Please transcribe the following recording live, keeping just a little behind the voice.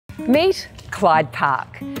Meet Clyde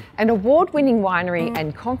Park, an award-winning winery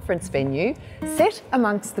and conference venue set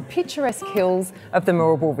amongst the picturesque hills of the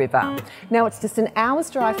Moorabool River. Now it's just an hour's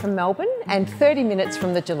drive from Melbourne and 30 minutes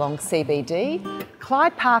from the Geelong CBD.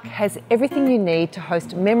 Clyde Park has everything you need to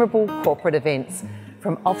host memorable corporate events,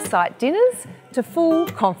 from off-site dinners to full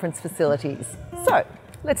conference facilities. So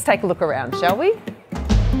let's take a look around, shall we?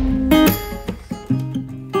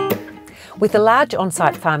 With a large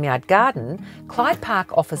on-site farmyard garden, Clyde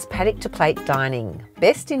Park offers paddock-to-plate dining,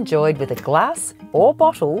 best enjoyed with a glass or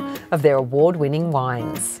bottle of their award-winning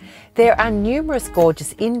wines. There are numerous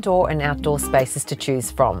gorgeous indoor and outdoor spaces to choose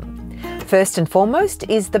from. First and foremost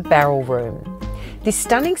is the Barrel Room. This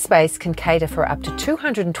stunning space can cater for up to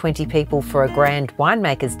 220 people for a grand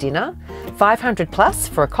winemaker's dinner, 500 plus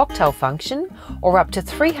for a cocktail function, or up to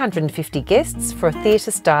 350 guests for a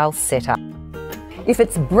theatre-style setup. If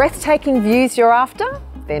it's breathtaking views you're after,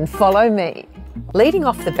 then follow me. Leading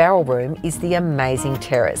off the Barrel Room is the amazing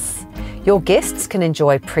terrace. Your guests can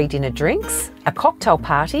enjoy pre-dinner drinks, a cocktail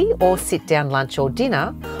party or sit-down lunch or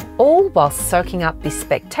dinner, all whilst soaking up this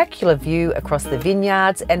spectacular view across the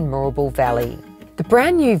vineyards and Moorabool Valley. The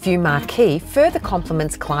brand new view marquee further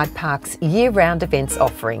complements Clyde Park's year-round events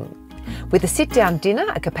offering. With a sit-down dinner,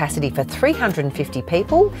 a capacity for 350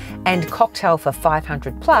 people, and cocktail for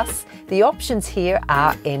 500 plus, the options here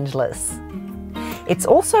are endless. It's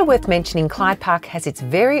also worth mentioning Clyde Park has its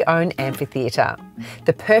very own amphitheatre,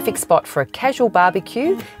 the perfect spot for a casual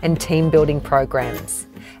barbecue and team-building programs,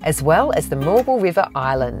 as well as the Moorabool River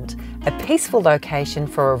Island, a peaceful location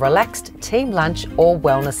for a relaxed team lunch or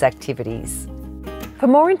wellness activities. For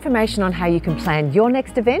more information on how you can plan your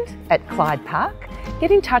next event at Clyde Park, get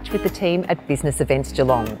in touch with the team at Business Events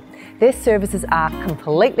Geelong. Their services are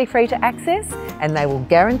completely free to access and they will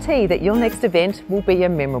guarantee that your next event will be a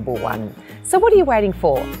memorable one. So what are you waiting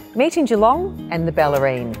for? Meet in Geelong and the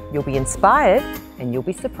Bellarine. You'll be inspired and you'll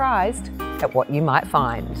be surprised at what you might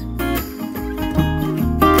find.